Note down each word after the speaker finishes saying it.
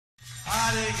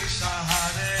Krishna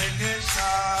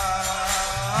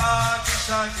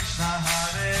Krishna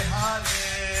Hare Hare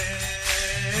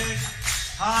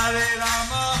Hare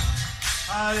Rama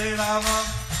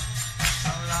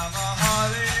Rama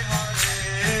Hare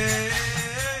Hare.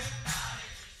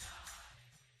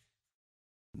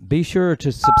 Be sure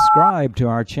to subscribe to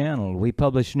our channel. We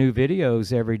publish new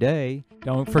videos every day.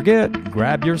 Don't forget,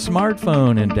 grab your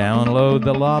smartphone and download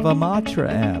the Lava Matra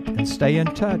app and stay in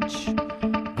touch.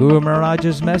 Guru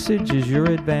Maharaj's message is your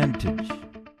advantage.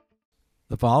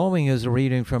 The following is a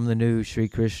reading from the new Sri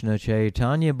Krishna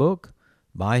Caitanya book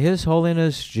by His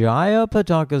Holiness Jaya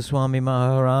Pataka Swami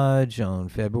Maharaj on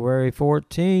February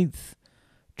 14th,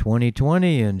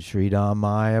 2020 in Sridham,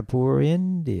 Mayapur,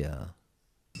 India.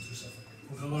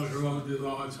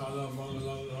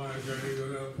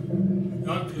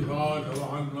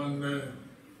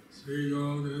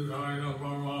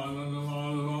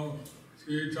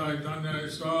 Sri Caitanya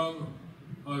Sam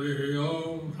Hari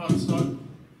Om Tatsat.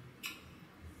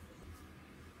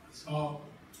 So,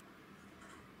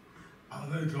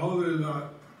 they told me that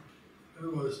it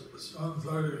was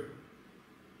 7:30.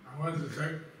 I went to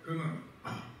take dinner. I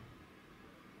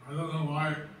don't know why.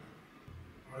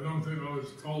 I don't think I was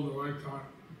told the right time.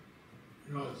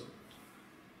 Because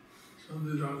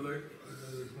somebody got late. I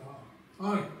said it's now.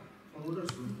 Fine.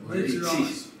 Late to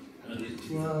us.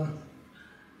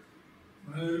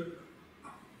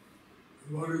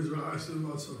 What is asking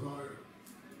about safari?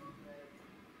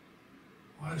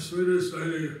 My Swedish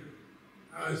lady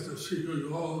asked if she could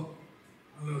go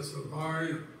on a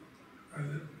safari and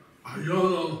a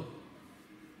yodel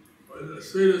with the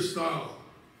Swedish style.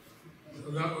 So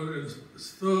that was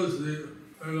Thursday,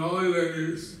 and all the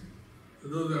ladies to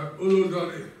do the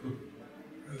uludani,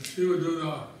 and she would do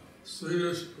the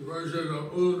Swedish version of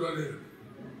uludani.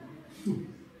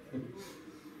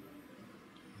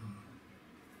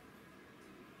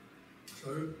 So,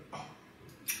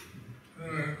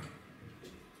 anyway,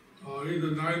 I'll read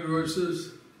the 9 verses,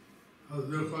 I'll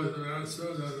do question and answer,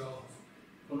 then I'll...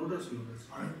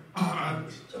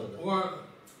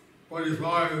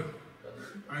 4:45,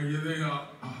 I'm giving a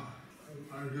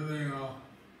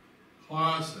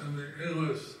class in the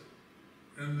English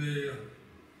in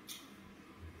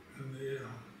the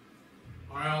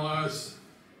ILS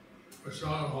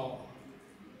Prasad Hall.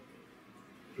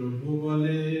 প্রভু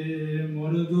বলে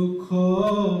মোর দুঃখ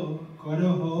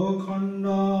করহ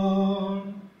খণ্ডন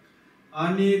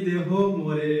আনি দেহ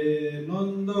মোরে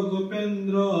নন্দ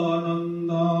গোপেন্দ্র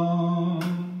নন্দন.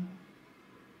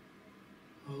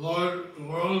 Lord, the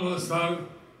world must have,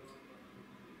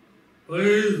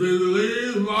 please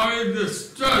relieve my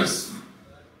distress.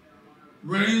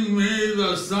 Bring me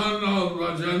the son of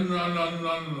Rajendra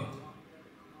Nandan.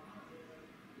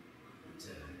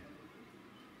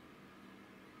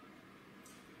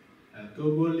 এত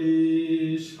বলি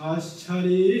শ্বাস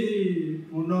ছাড়ি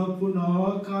পুনঃ পুনঃ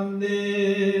কান্দে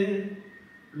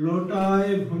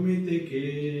লোটায় ভূমিতে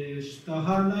কেশ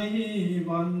তাহা নাহি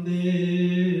বান্দে.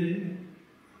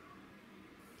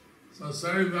 So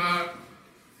say that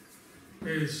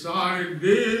he sighed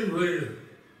deeply.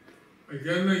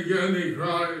 Again and again he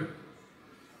cried.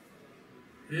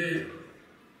 He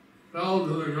fell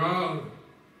to the ground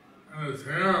and his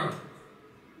hair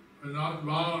was not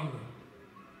bound,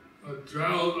 but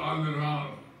trailed on the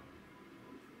ground.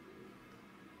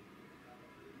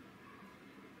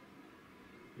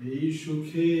 এই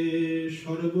সুখে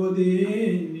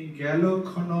সর্বদিন গেল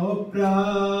ক্ষণ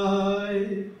প্রায়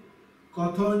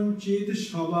কথঞ্চিত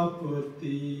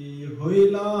সভাপতি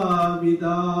হইলা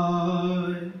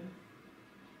বিদায়.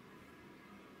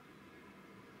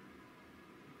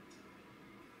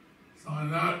 So in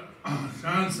that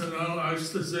transcendental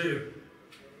ecstasy,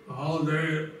 the whole day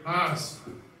passed.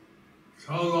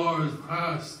 12 hours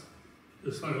passed,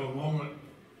 just like a moment.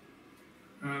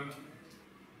 And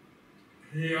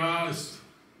he asked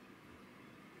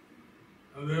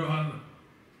everyone,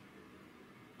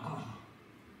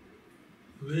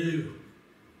 leave.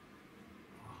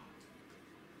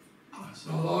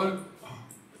 So Lord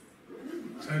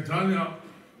Caitanya,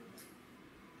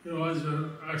 he was in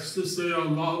ecstasy of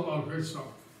love of Krishna,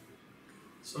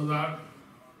 so that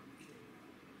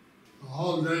the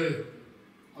whole day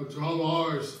of 12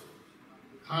 hours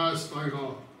passed like a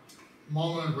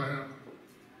moment for him.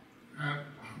 And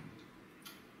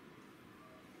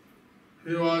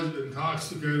he was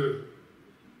intoxicated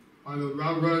by the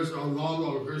beverage of love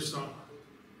of Krishna.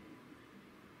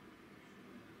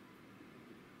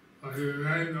 But he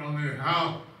remained only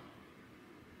half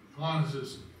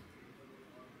conscious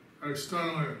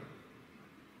externally.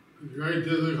 With great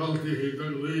difficulty he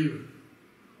could leave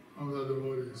of the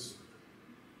devotees.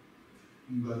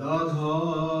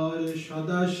 Gadadhar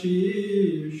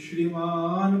Sadashiv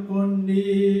শ্রীমান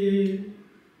পণ্ডিত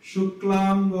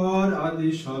শুক্লাম্বর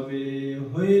আদি সবে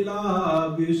হইলা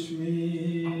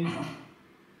বিস্মিত।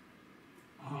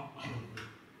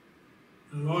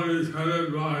 The Lord is headed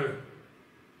by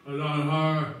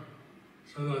Gadadhar,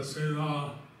 Sadasila,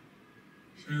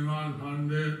 Sriman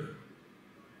Pandit,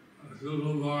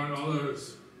 Suklambara, and others.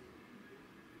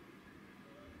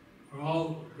 Are all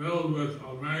filled with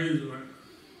amazement.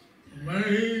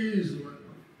 Amazement.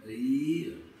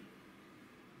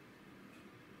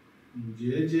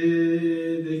 যে যে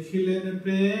দেখিলেন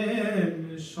প্রেম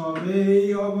সবেই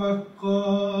অবাক্য,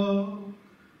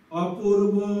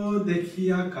 অপূর্ব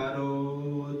দেখিয়া কারো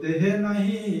দেহে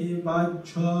নাহি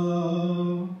বাহ্য।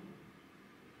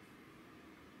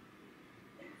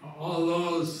 All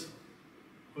those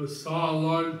who saw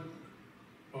Lord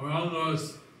around us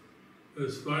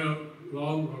display of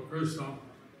love for Krishna,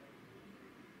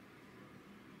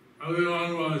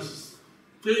 everyone was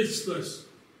speechless,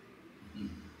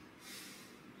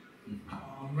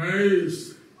 amazed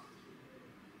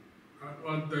at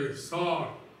what they saw.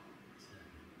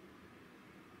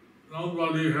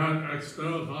 Nobody had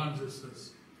external consciousness.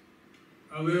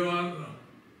 Everyone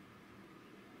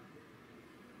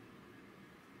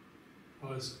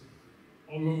was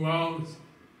overwhelmed,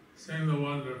 seeing the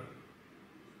wonder.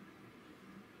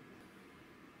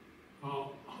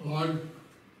 Lord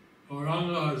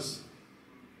Gauranga's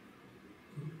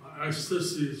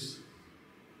ecstasies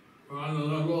were on the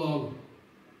level of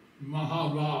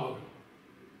Mahaprabhu,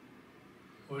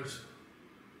 which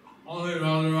only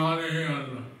Radharani and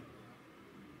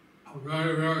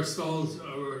very rare souls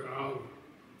ever have.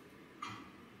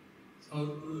 So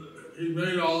he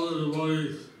made all the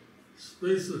devotees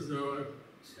speechless. They were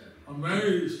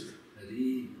amazed.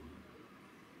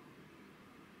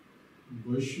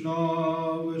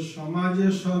 বৈষ্ণব সমাজে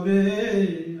সবে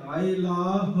আইলা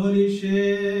হরিষে,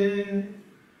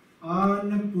 আন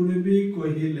পূর্বী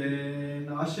কহিলেন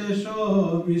আশেষ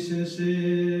বিশেষে।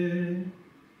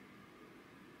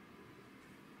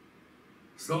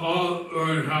 So all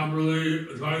very happily,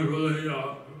 joyfully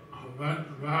went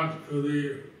back to the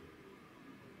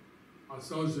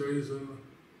association of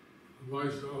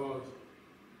Vaishnavas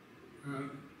and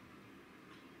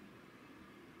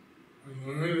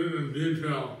narrated in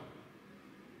detail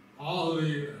all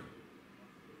the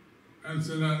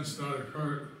incidents that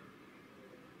occurred.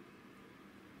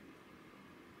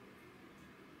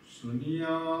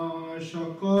 শুনিয়া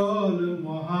সকল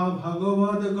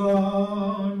মহাভাগবতগণ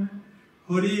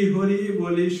হরি হরি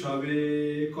বলি সবে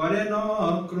করেন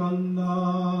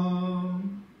ক্রন্দন।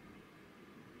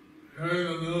 Hearing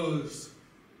the news,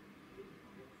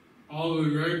 all the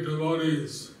great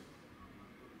devotees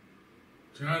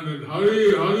chanted Hari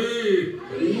Hari,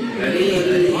 Hari Hari,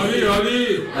 Hari Hari,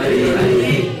 Hari Hari,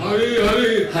 Hari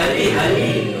Hari, Hari Hari.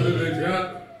 What did they chant?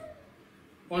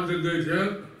 What did they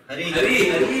chant? Hari Hari,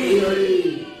 Hari Hari,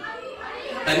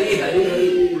 Hari Hari,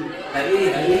 Hari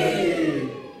Hari.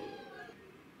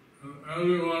 And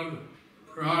everyone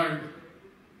cried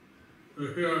to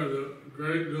hear the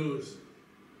great news.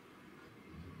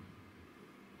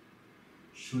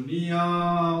 শুনিয়া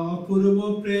অপূর্ব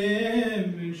প্রেম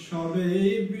সবেই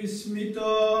বিস্মিত,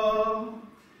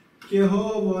 কেহ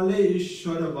বলে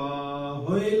ঈশ্বর বা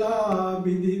হইলা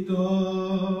বিদিত।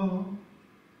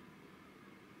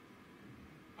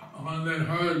 When they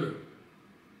heard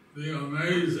the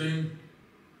amazing,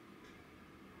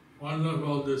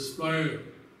 wonderful display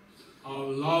of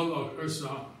love of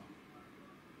Krishna,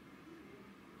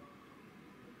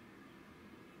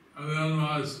 everyone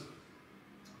was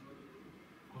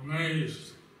amazed.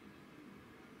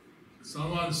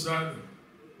 Someone said,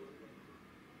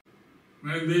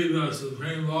 maybe the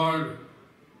Supreme Lord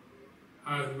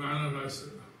has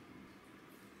manifested.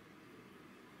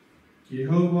 কেহ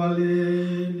বলে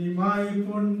নিমাই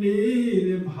পণ্ডির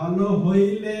ভালো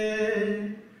হইলে,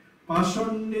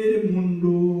 পাষণ্ডের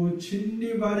মুন্ডু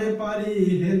ছিন্নিবারে পারি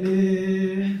হেলে।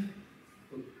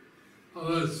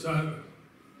 Others said,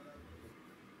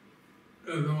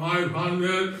 if my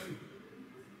Pandit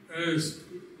is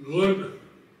good,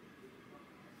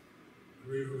 if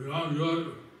we become good,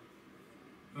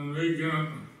 then we can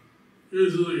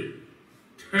easily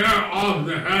tear off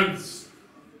the heads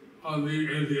of the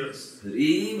atheists.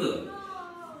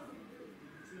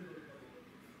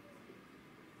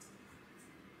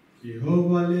 কেহ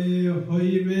বলে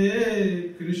হইবে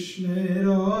কৃষ্ণের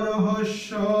রহস্য,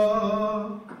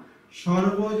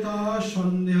 সর্বদা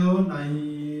সন্দেহ নাই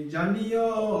জানিও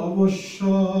অবশ্য।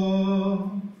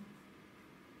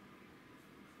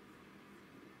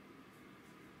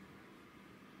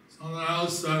 Someone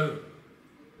else said,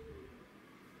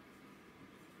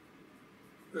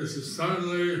 this is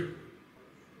certainly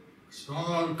some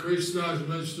of Krishna's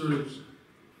mysteries.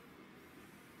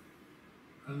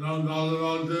 And no doubt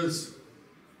about this,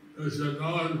 they should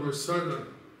know it for certain.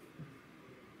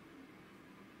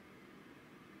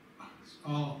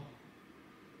 So,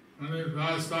 many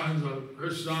pastimes of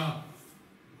Krishna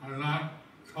are not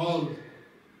told,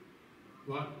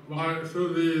 but by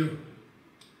through the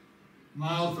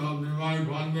mouth of Nimai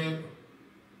Pandit,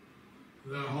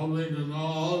 they're hoping to know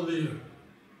all the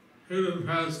hidden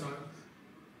pastimes,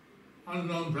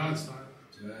 unknown pastimes.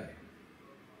 Right.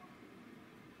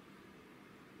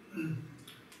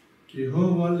 কেহ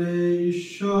বলে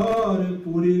ঈশ্বর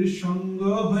পুরীর সঙ্গ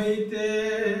হইতে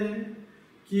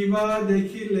কিবা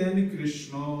দেখিলেন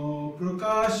কৃষ্ণ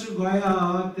প্রকাশ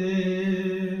গয়াতে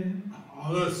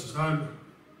All this said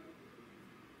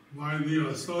by the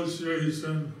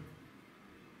association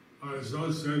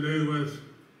associated with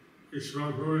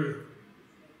Ishvara.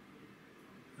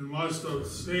 You must have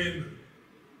seen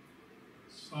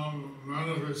some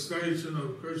manifestation of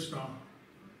Krishna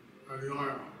at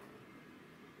Gaya.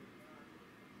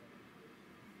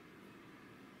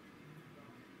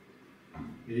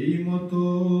 এই মতো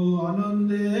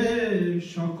আনন্দে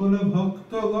সকল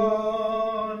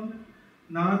ভক্তগণ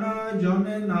নানা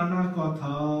জনে নানা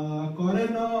কথা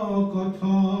করেন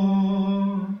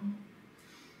কথন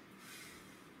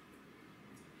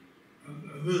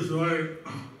This way,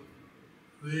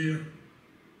 the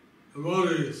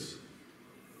devotees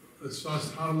discuss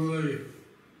happily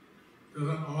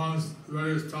amongst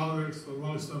various topics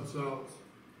amongst themselves.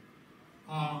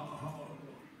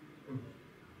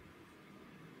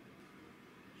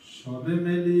 সবে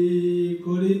মেলি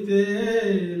করিতে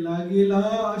লাগিলা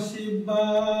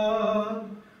আশীর্বাদ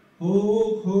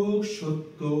হোক হোক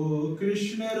সত্য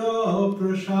কৃষ্ণের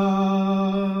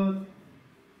প্রসাদ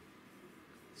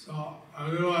So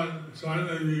everyone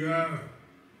suddenly began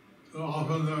to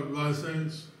offer their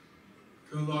blessings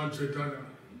to Lord Caitanya.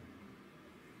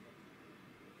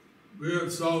 Be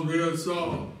it so, be it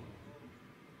so.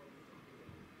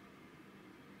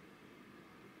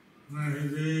 May he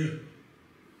be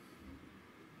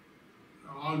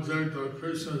the object of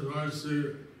Krishna's mercy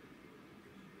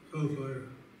fully.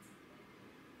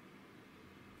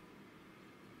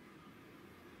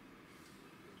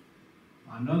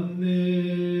 আনন্দে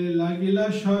লাগিলা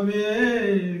সবে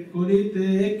করিতে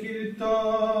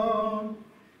কীর্তন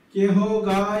কেহ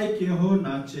গায় কেহ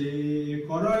নাচে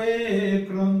করে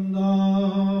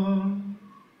ক্রন্দন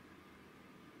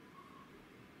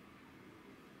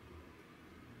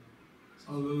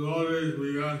So the devotees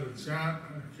began to chant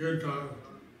and kirtan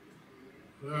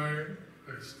very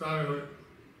ecstatically.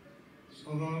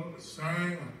 Someone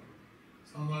sang,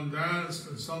 someone danced,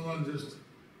 and someone just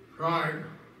cried.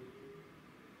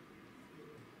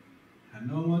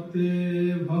 হেনমতে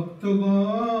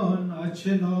ভক্তগণ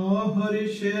আছেন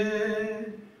হরিষে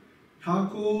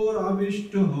ঠাকুর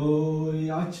আবিষ্ট হই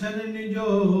আছেন নিজ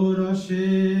রসে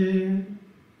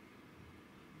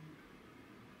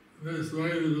This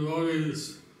way the devotees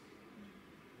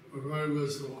were very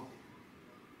visible.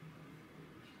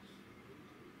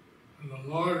 And the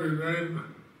Lord remained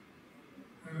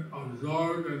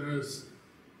absorbed in his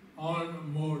own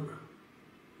mood,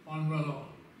 one mellow.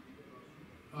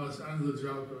 Thus ends the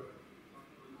chapter.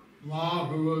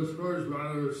 Mahaprabhu's first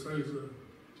manifestation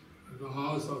at the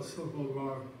house of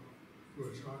Suklambara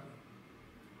Brahmacari.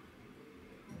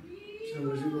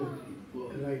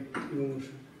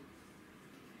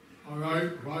 All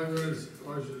right, 5 minutes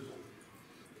questions.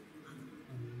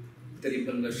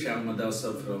 Tiripanga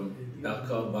Shyamadasa from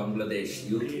Dhaka, Bangladesh,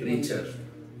 youth preacher.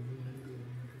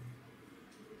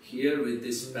 Here with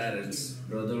his parents,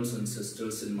 brothers and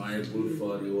sisters in Mayapur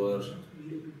for your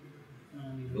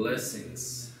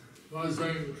blessings.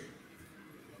 Blessings.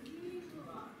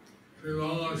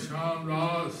 Lila, Sham,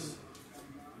 Das,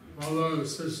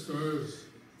 brothers, sisters,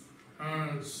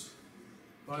 parents,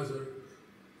 blessings.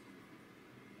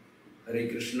 Hare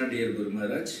Krishna, dear Guru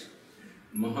Maharaj.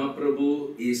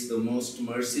 Mahaprabhu is the most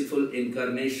merciful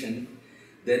incarnation.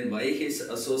 Then why his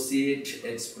associate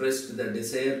expressed the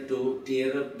desire to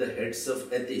tear up the heads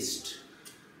of atheists?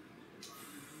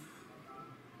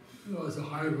 It was a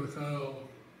hypothetical.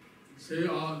 See,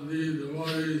 all the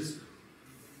devotees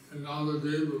in other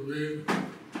days were being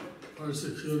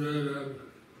persecuted and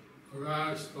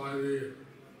harassed by the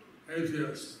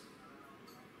atheists.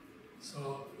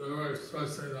 So they were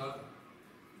expressing that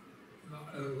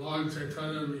if Lord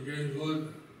Caitanya became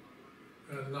good,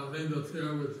 and nothing to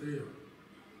fear with you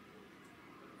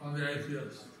on the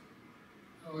atheists.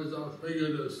 That was a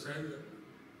figurative statement,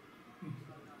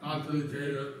 not to be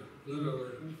taken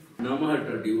literally.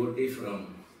 Namahat, a devotee from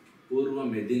Purva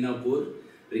Medinapur,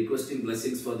 requesting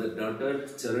blessings for the daughter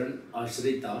Charan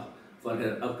Ashrita for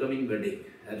her upcoming wedding.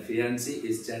 Her fiancé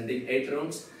is chanting 8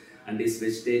 rounds and is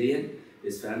vegetarian.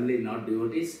 His family not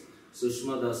devotees.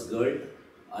 Sushma Das girl,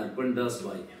 Arpan Das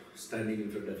boy, standing in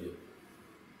front of you.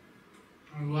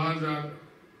 I'm glad that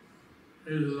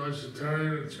he's a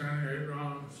vegetarian and chanting 8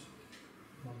 rounds.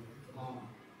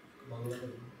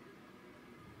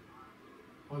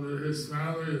 Whether his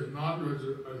family is not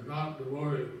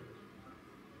devoted,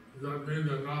 does that mean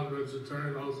they're not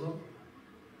vegetarian also?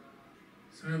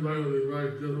 Same way would be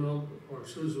very difficult for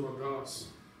Sushma Das,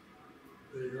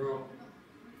 the girl.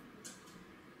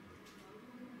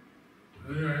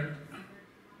 Anyway,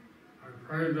 I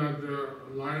pray that their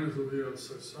lives will be a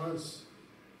success,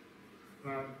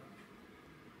 that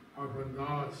Arpan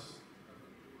Das,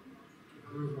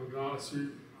 Sushma Dasi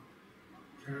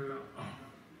can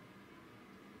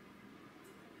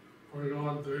point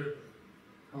out the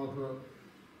proper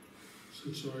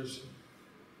situation.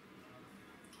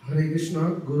 Hare Krishna,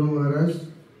 Guru Maharaj,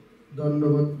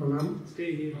 Dandavat Pranam. Stay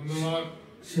here. Dhanyavad.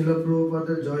 শিলা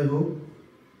প্রভুপাদের জয় হোক।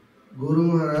 গুরু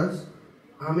মহারাজ,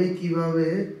 আমি কিভাবে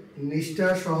নিষ্ঠা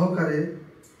সহকারে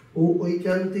ও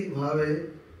ঐকান্তিকভাবে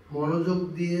মনোযোগ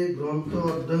দিয়ে গ্রন্থ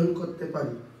অধ্যয়ন করতে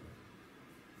পারি?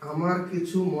 আমার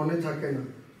কিছু মনে থাকে না।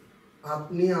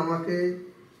 আপনি আমাকে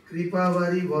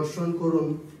কৃপাবারি বর্ষণ করুন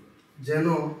যেন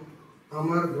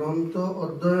আমার গ্রন্থ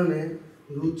অধ্যয়নে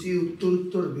রুচি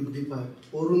উত্তরোত্তর বৃদ্ধি পায়।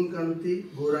 অরুণ কান্তি,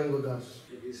 Gauranga Das.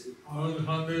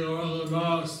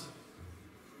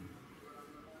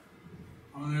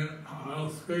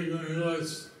 I'll speak in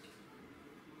English.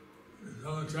 Is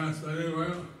that translated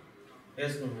well?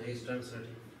 Yes, no, he's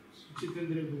translating.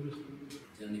 Chitendra Guru.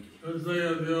 Let's say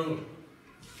if you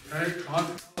take hot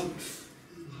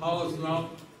house milk,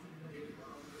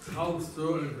 helps to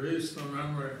increase the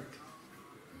memory.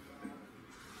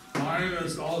 Mind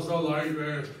is also like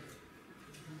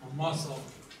a muscle.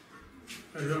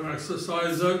 If you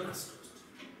exercise it,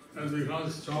 it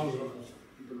becomes stronger.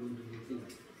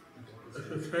 If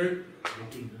you take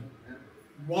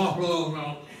buffalo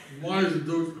milk, wise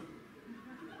dude,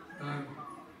 and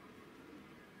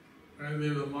maybe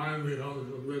the mind becomes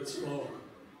a bit slow.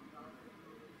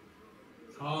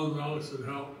 Cow milk should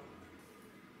help.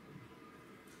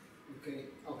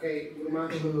 Okay, Guru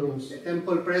Maharaj, the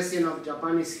temple president of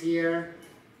Japan is here.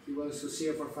 He wants to see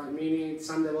you for 5 minutes.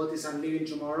 Some devotees are leaving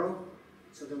tomorrow,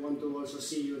 so they want to also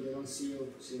see you. They don't see you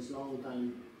since long time.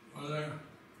 Are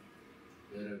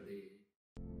Where are they?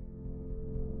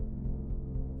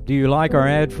 Do you like our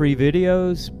ad-free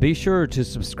videos? Be sure to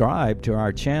subscribe to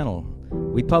our channel.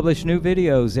 We publish new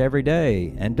videos every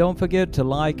day, and don't forget to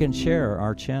like and share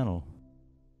our channel.